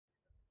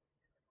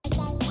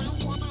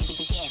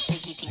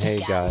Hey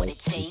guys,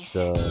 it's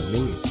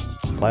me,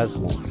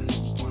 Plasmox.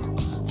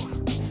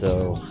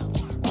 So,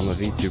 I'm a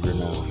Vtuber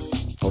now.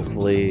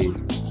 Hopefully,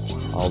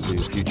 I'll do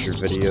future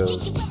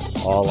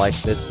videos all like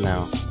this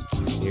now.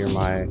 Hear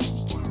my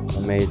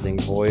amazing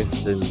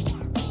voice and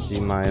see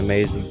my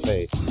amazing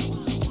face.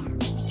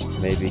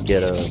 Maybe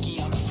get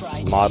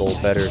a model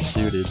better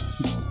suited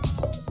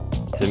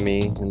to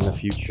me in the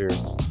future.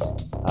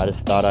 I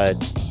just thought I'd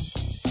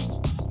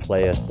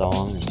play a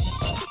song and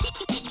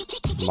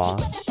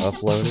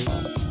upload it,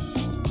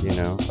 you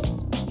know,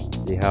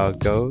 see how it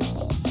goes.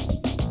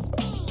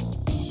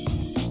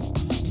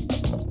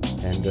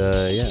 And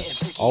yeah,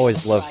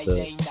 always loved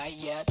the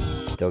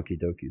Doki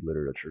Doki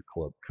Literature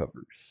Club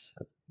covers.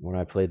 When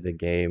I played the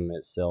game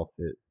itself,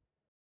 it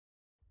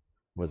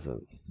was a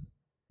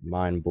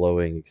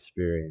mind-blowing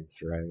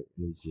experience, right? It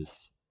was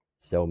just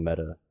so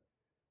meta.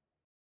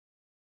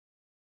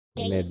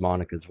 It made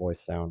Monica's voice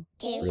sound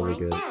really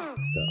good,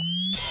 so.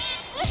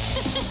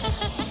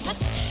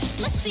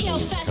 Let's see how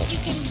fast you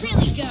can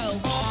really go.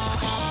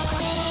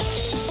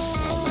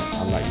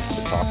 I'm not used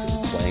to talking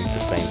and playing at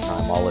the same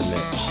time, I'll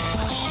admit.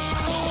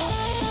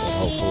 But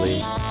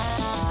hopefully,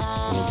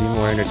 it'll be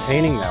more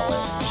entertaining that way.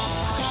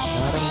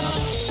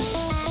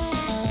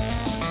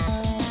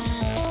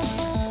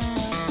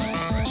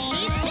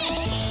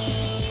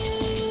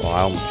 Well,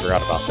 I almost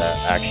forgot about that,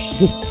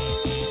 actually.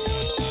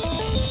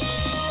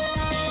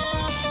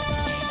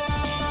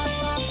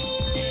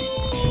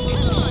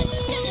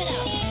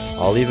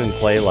 I'll even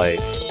play like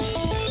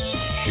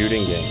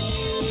shooting games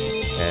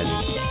and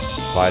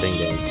fighting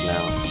games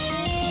now,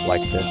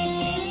 like this.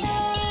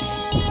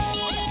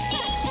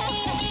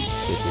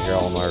 Get to hear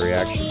all my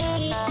reactions,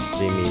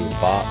 see me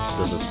bop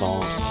to the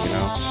song, you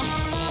know?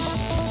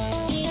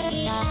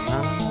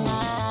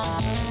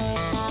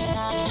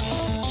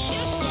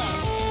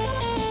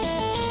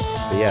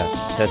 But yeah,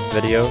 test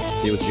video,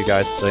 see what you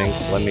guys think,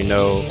 let me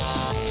know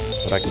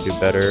what I can do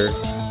better.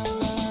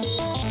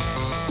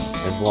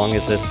 As long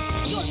as it's,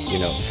 you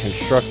know,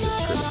 constructive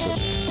criticism,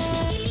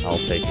 I'll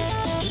take it.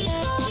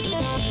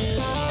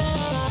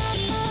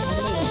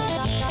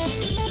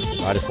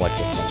 I just like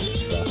this one,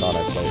 so I thought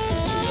I'd play this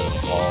video as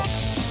well,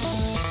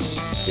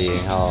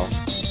 seeing how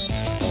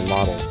I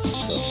model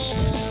stuff.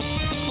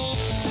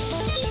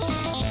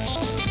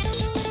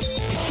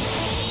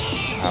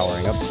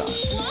 Powering up time.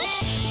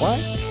 What?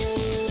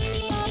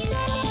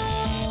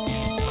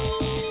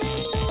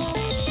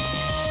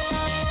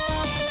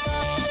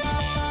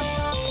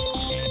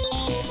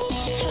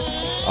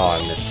 Oh, I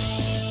missed.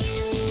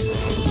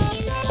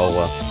 Oh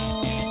well.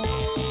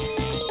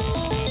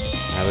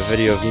 I have a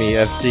video of me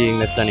FCing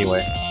this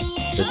anyway.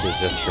 This is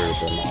just for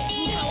the mod.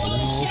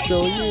 I'll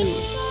show you.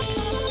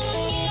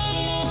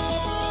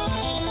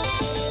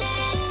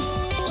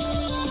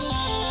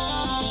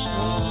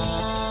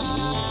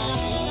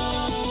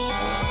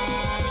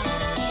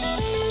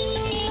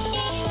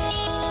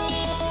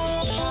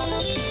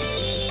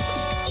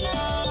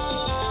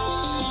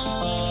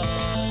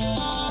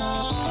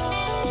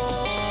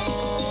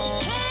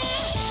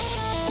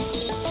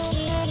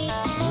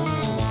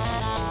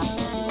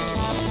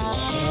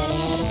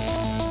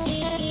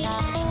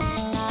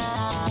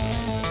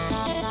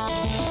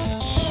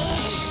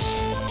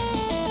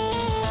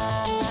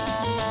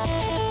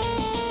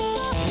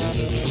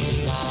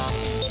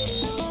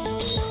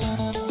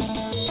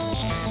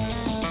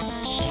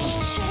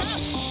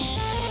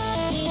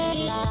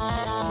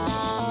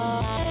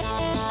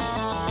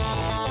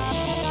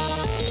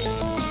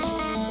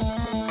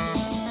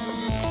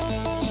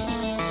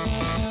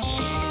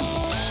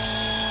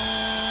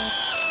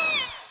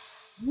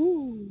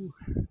 Woo!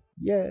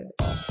 Yeah.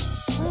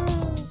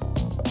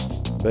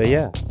 But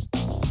yeah,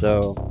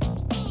 so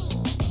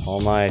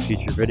all my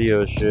future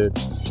videos should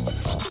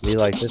be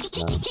like this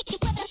now.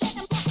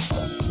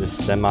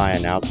 Just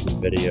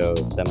semi-announcement video,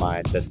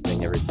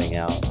 semi-testing everything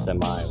out,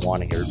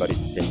 semi-wanting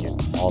everybody's opinion,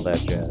 all that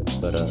jazz.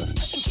 But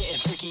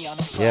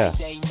yeah,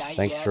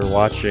 thanks for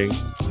watching,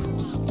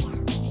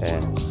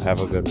 and have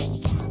a good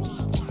one.